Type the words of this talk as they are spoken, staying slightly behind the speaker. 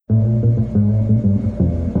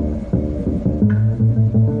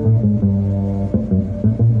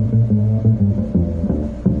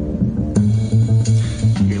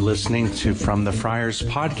listening to From the Friars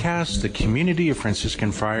podcast, the community of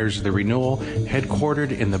Franciscan Friars of the Renewal,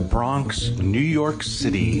 headquartered in the Bronx, New York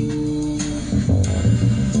City.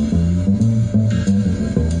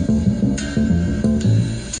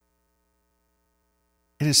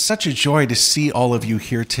 It is such a joy to see all of you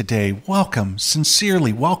here today. Welcome,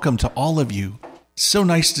 sincerely welcome to all of you. So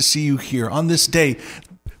nice to see you here on this day,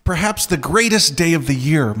 perhaps the greatest day of the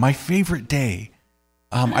year, my favorite day.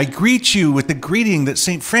 I greet you with the greeting that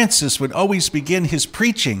St. Francis would always begin his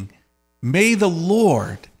preaching. May the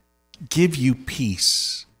Lord give you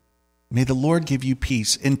peace. May the Lord give you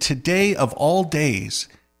peace. And today of all days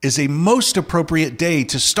is a most appropriate day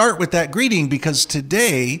to start with that greeting, because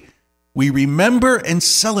today we remember and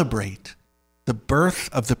celebrate the birth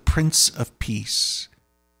of the Prince of Peace.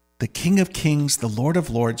 The King of Kings, the Lord of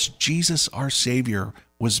Lords, Jesus our Savior,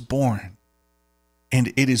 was born.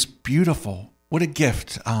 And it is beautiful. What a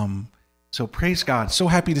gift. So praise God. So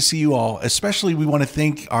happy to see you all. Especially we want to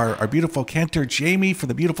thank our beautiful cantor, Jamie, for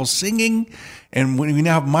the beautiful singing. And we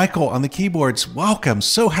now have Michael on the keyboards. Welcome.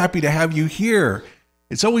 So happy to have you here.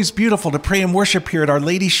 It's always beautiful to pray and worship here at Our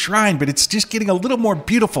Lady's Shrine, but it's just getting a little more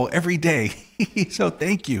beautiful every day. So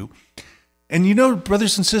thank you. And you know,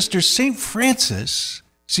 brothers and sisters, St. Francis,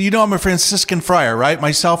 so you know I'm a Franciscan friar, right?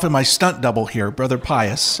 Myself and my stunt double here, Brother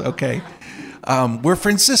Pius, okay? We're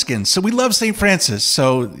Franciscans, so we love St. Francis.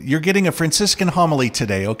 So you're getting a Franciscan homily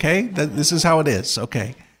today, okay? This is how it is,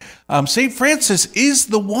 okay? St. Francis is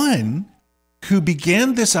the one who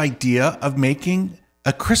began this idea of making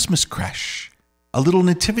a Christmas creche, a little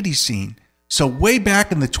nativity scene. So way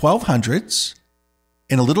back in the 1200s,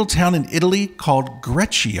 in a little town in Italy called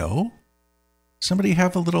Greccio. Somebody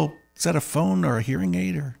have a little, is that a phone or a hearing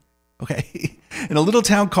aid? Or okay. In a little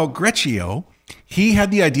town called Greccio, he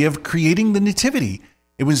had the idea of creating the nativity.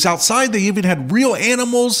 It was outside. They even had real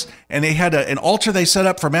animals, and they had an altar they set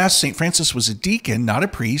up for Mass. St. Francis was a deacon, not a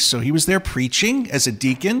priest, so he was there preaching as a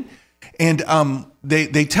deacon. And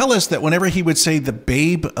they tell us that whenever he would say the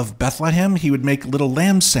babe of Bethlehem, he would make little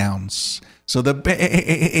lamb sounds. So the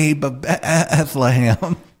babe of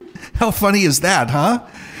Bethlehem. How funny is that, huh?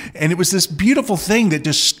 And it was this beautiful thing that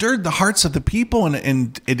just stirred the hearts of the people,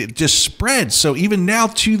 and it just spread. So even now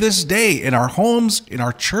to this day, in our homes, in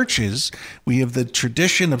our churches, we have the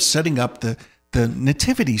tradition of setting up the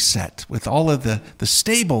nativity set with all of the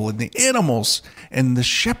stable and the animals and the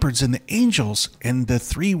shepherds and the angels and the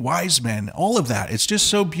three wise men, all of that. It's just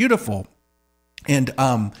so beautiful. And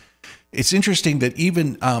it's interesting that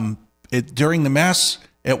even during the Mass,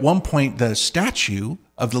 at one point, the statue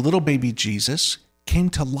of the little baby Jesus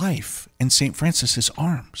came to life in St. Francis's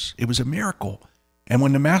arms. It was a miracle. And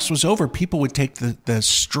when the Mass was over, people would take the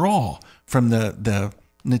straw from the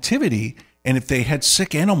nativity, and if they had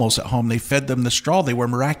sick animals at home, they fed them the straw. They were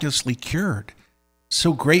miraculously cured.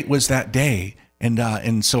 So great was that day.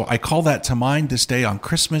 And so I call that to mind this day on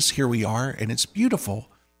Christmas. Here we are, and it's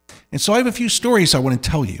beautiful. And so I have a few stories I want to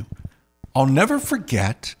tell you. I'll never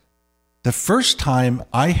forget the first time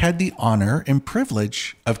I had the honor and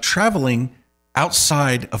privilege of traveling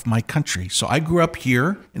outside of my country. So I grew up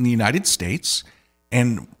here in the United States,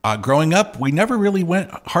 and growing up, we never really went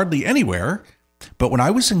hardly anywhere. But when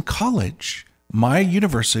I was in college, my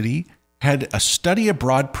university had a study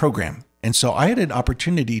abroad program. And so I had an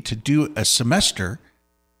opportunity to do a semester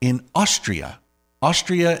in Austria.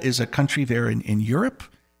 Austria is a country there in Europe.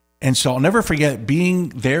 And so I'll never forget being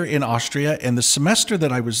there in Austria. And the semester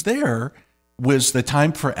that I was there was the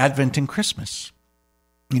time for Advent and Christmas.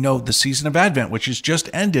 You know, the season of Advent, which has just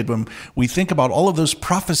ended, when we think about all of those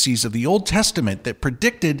prophecies of the Old Testament that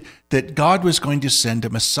predicted that God was going to send a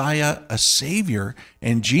Messiah, a Savior,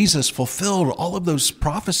 and Jesus fulfilled all of those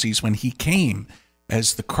prophecies when he came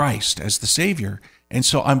as the Christ, as the Savior. And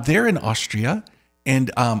so I'm there in Austria, and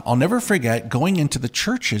I'll never forget going into the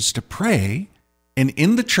churches to pray. And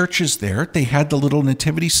in the churches there, they had the little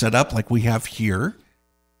nativity set up like we have here.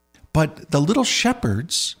 But the little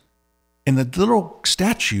shepherds and the little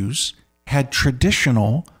statues had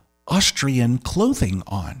traditional Austrian clothing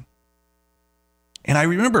on. And I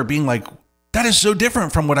remember being like, that is so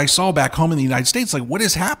different from what I saw back home in the United States. Like, what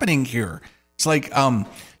is happening here? It's like,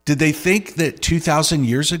 did they think that 2,000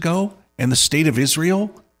 years ago in the state of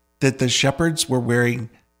Israel that the shepherds were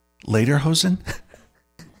wearing lederhosen?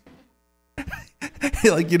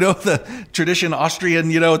 Like, you know, the tradition Austrian,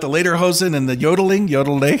 you know, with the lederhosen and the yodeling, you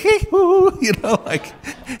know, like,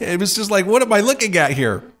 it was just like, what am I looking at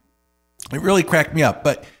here? It really cracked me up.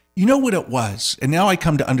 But you know what it was? And now I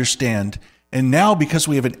come to understand, and now because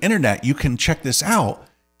we have an internet, you can check this out,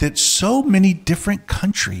 that so many different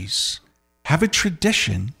countries have a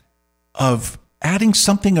tradition of adding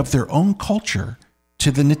something of their own culture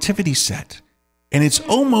to the nativity set. And it's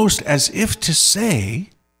almost as if to say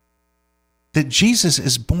that Jesus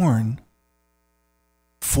is born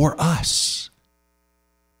for us.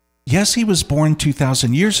 Yes, he was born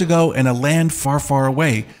 2,000 years ago in a land far, far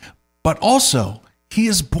away, but also he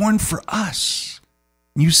is born for us.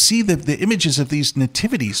 You see the images of these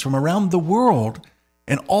nativities from around the world,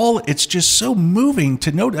 and it's just so moving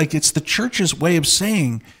to note, like it's the church's way of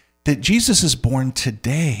saying that Jesus is born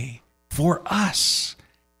today for us.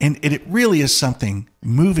 And it really is something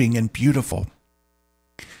moving and beautiful.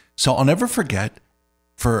 So I'll never forget,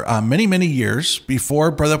 for many, many years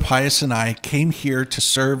before Brother Pius and I came here to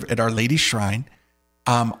serve at Our Lady's Shrine,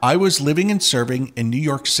 I was living and serving in New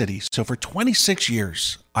York City. So for 26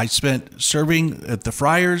 years, I spent serving at the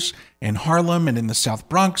Friars in Harlem and in the South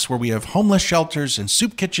Bronx, where we have homeless shelters and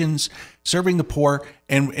soup kitchens, serving the poor.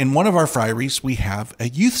 And in one of our friaries, we have a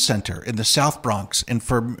youth center in the South Bronx. And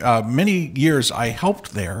for many years, I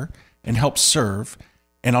helped there and helped serve.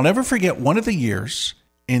 And I'll never forget one of the years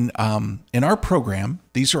in our program.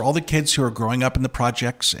 These are all the kids who are growing up in the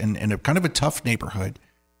projects and in a kind of a tough neighborhood.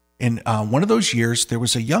 In one of those years, there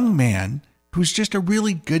was a young man who's just a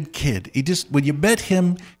really good kid. When you met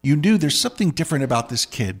him, you knew there's something different about this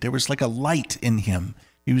kid. There was like a light in him.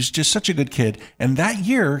 He was just such a good kid. And that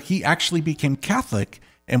year, he actually became Catholic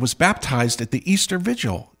and was baptized at the Easter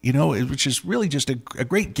Vigil, which is really just a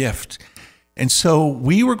great gift. And so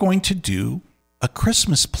we were going to do a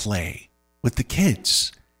Christmas play with the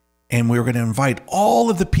kids. And we were going to invite all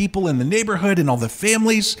of the people in the neighborhood and all the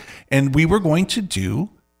families. And we were going to do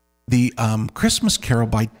the Christmas Carol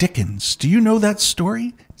by Dickens. Do you know that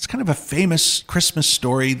story? It's kind of a famous Christmas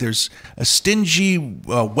story. There's a stingy,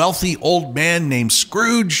 wealthy old man named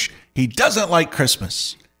Scrooge. He doesn't like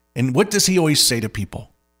Christmas. And what does he always say to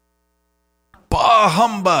people? Bah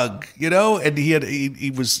humbug, and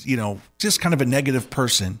he was, just kind of a negative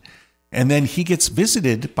person. And then he gets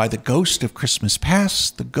visited by the ghost of Christmas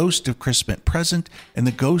past, the ghost of Christmas present, and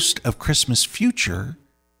the ghost of Christmas future.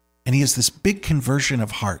 And he has this big conversion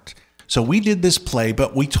of heart. So we did this play,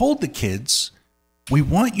 but we told the kids, we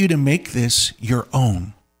want you to make this your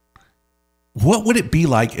own. What would it be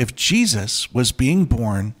like if Jesus was being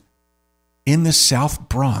born in the South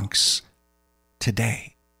Bronx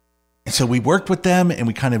today? And so we worked with them and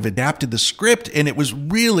we kind of adapted the script, and it was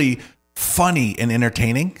really funny and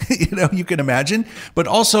entertaining, you can imagine, but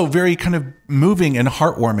also very kind of moving and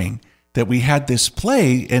heartwarming that we had this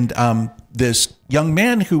play. And this young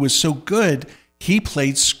man who was so good, he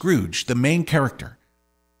played Scrooge, the main character.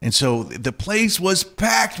 And so the place was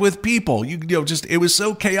packed with people. It was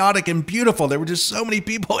so chaotic and beautiful. There were just so many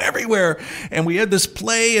people everywhere. And we had this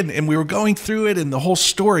play and we were going through it and the whole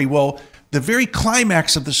story. Well, the very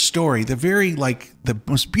climax of the story, the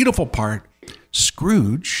most beautiful part,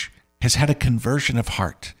 Scrooge has had a conversion of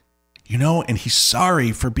heart. And he's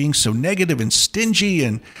sorry for being so negative and stingy.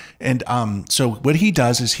 And so what he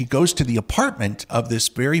does is he goes to the apartment of this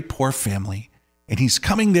very poor family, and he's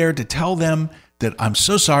coming there to tell them that I'm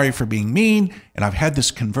so sorry for being mean, and I've had this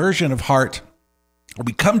conversion of heart.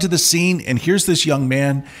 We come to the scene, and here's this young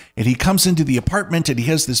man, and he comes into the apartment, and he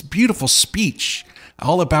has this beautiful speech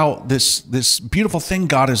all about this beautiful thing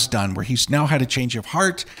God has done, where he's now had a change of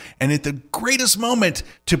heart. And at the greatest moment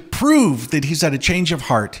to prove that he's had a change of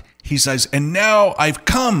heart, he says, and now I've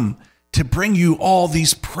come to bring you all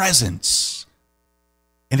these presents.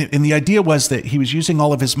 And the idea was that he was using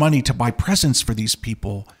all of his money to buy presents for these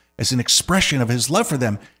people as an expression of his love for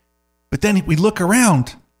them. But then we look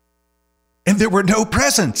around and there were no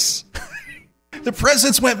presents. The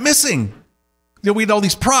presents went missing. We had all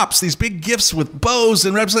these props, these big gifts with bows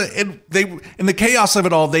and wraps, and in the chaos of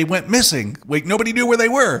it all, they went missing. Nobody knew where they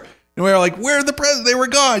were. And we were like, where are the presents? They were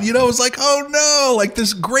gone. It was like, oh no, like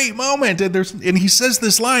this great moment. And he says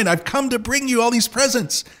this line, I've come to bring you all these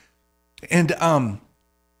presents. And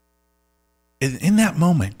in that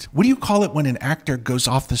moment, what do you call it when an actor goes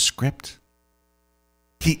off the script?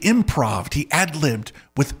 He improv'd, he ad-libbed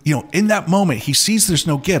with, in that moment, he sees there's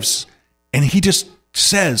no gifts, and he just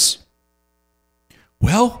says,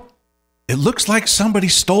 well, it looks like somebody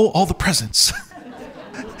stole all the presents.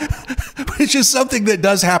 Which is something that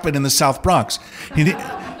does happen in the South Bronx. And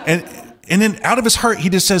then out of his heart, he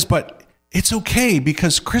just says, but it's okay,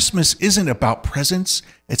 because Christmas isn't about presents.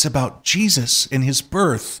 It's about Jesus and his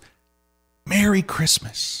birth. Merry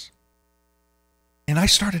Christmas. And I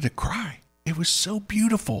started to cry. It was so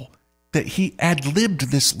beautiful that he ad-libbed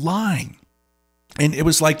this line. And it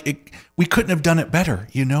was like, we couldn't have done it better,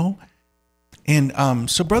 And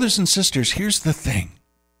so brothers and sisters, here's the thing.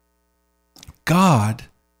 God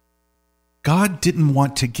didn't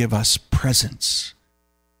want to give us presents.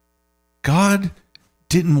 God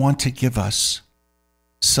didn't want to give us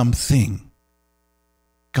something.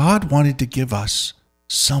 God wanted to give us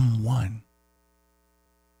someone.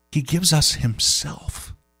 He gives us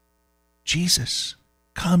himself. Jesus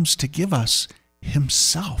comes to give us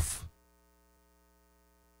himself.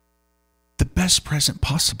 The best present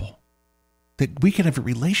possible, that we can have a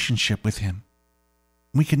relationship with him.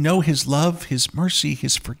 We can know his love, his mercy,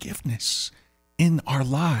 his forgiveness in our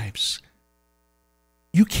lives.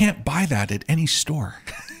 You can't buy that at any store.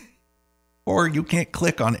 Or you can't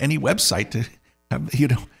click on any website to have,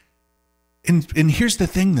 And here's the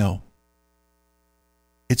thing, though.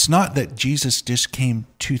 It's not that Jesus just came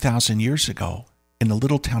 2,000 years ago in the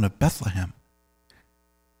little town of Bethlehem.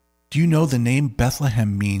 Do you know the name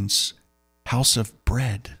Bethlehem means house of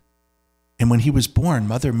bread? And when he was born,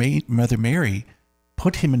 Mother Mary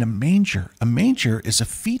put him in a manger. A manger is a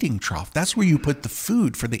feeding trough. That's where you put the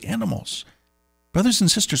food for the animals. Brothers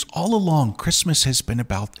and sisters, all along, Christmas has been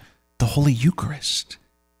about the Holy Eucharist.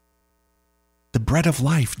 The bread of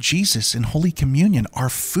life, Jesus in Holy Communion, our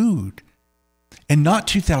food. And not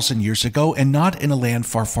 2,000 years ago, and not in a land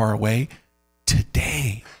far, far away.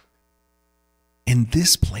 Today, in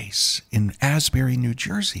this place, in Asbury, New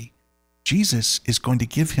Jersey, Jesus is going to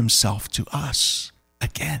give himself to us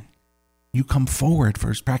again. You come forward. For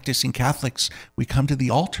as practicing Catholics, we come to the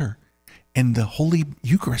altar and the Holy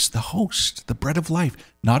Eucharist, the host, the bread of life,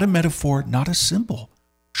 not a metaphor, not a symbol,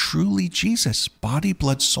 truly Jesus, body,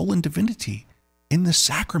 blood, soul, and divinity in the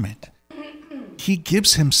sacrament. He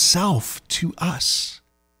gives himself to us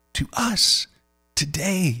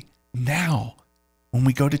today, now, when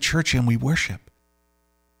we go to church and we worship.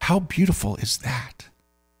 How beautiful is that?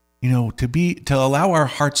 To allow our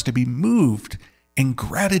hearts to be moved in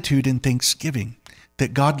gratitude and thanksgiving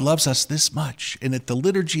that God loves us this much, and that the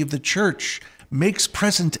liturgy of the church makes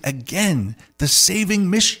present again the saving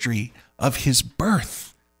mystery of his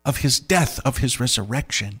birth, of his death, of his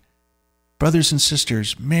resurrection. Brothers and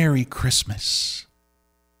sisters, Merry Christmas.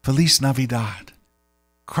 Feliz Navidad.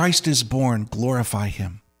 Christ is born. Glorify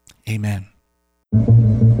him. Amen.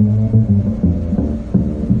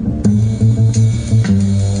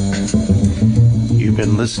 You've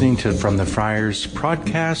been listening to From the Friars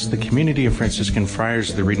podcast, the community of Franciscan Friars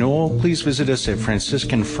of the Renewal. Please visit us at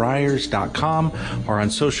franciscanfriars.com or on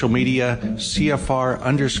social media,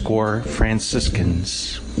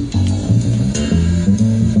 CFR_Franciscans.